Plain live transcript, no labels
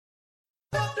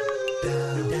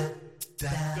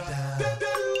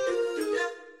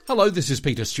Hello, this is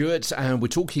Peter Stewart, and we're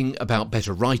talking about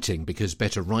better writing, because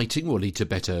better writing will lead to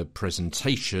better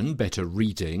presentation, better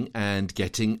reading, and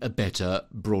getting a better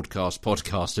broadcast,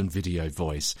 podcast, and video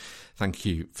voice. Thank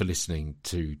you for listening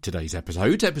to today's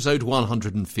episode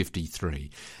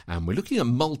 153, and we're looking at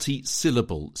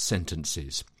multi-syllable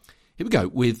sentences. Here we go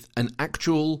with an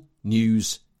actual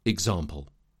news example.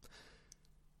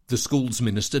 The Schools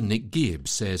Minister, Nick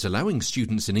Gibbs, says allowing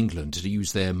students in England to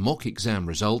use their mock exam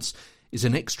results is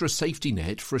an extra safety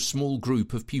net for a small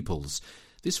group of pupils.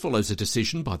 This follows a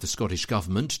decision by the Scottish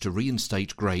Government to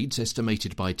reinstate grades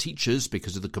estimated by teachers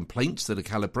because of the complaints that a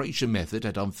calibration method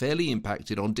had unfairly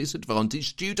impacted on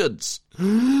disadvantaged students.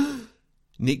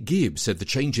 Nick Gibbs said the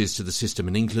changes to the system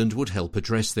in England would help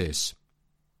address this.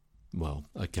 Well,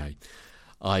 okay.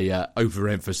 I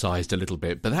overemphasised a little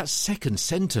bit, but that second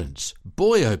sentence,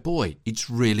 boy oh boy, it's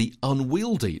really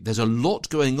unwieldy. There's a lot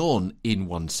going on in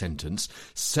one sentence.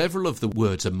 Several of the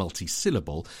words are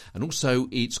multi-syllable, and also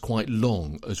it's quite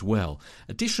long as well.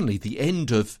 Additionally, the end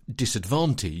of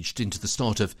disadvantaged into the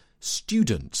start of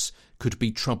students could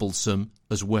be troublesome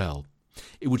as well.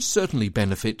 It would certainly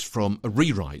benefit from a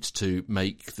rewrite to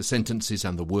make the sentences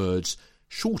and the words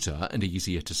shorter and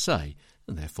easier to say,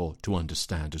 and therefore to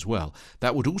understand as well.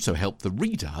 That would also help the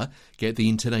reader get the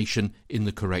intonation in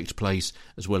the correct place,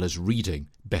 as well as reading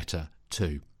better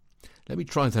too. Let me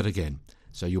try that again,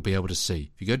 so you'll be able to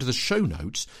see. If you go to the show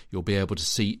notes, you'll be able to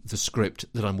see the script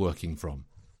that I'm working from.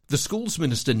 The Schools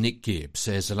Minister, Nick Gibbs,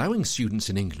 says allowing students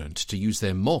in England to use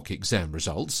their mock exam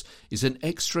results is an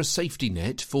extra safety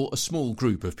net for a small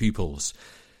group of pupils.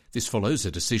 This follows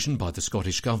a decision by the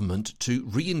Scottish Government to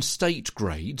reinstate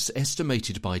grades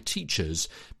estimated by teachers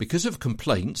because of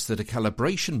complaints that a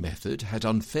calibration method had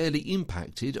unfairly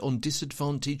impacted on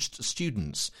disadvantaged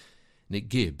students. Nick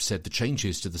Gibbs said the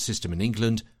changes to the system in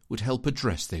England would help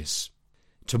address this.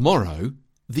 Tomorrow,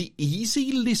 the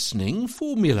easy listening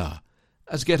formula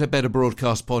as Get a Better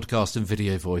Broadcast, Podcast and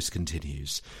Video Voice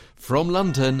continues. From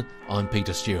London, I'm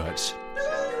Peter Stewart.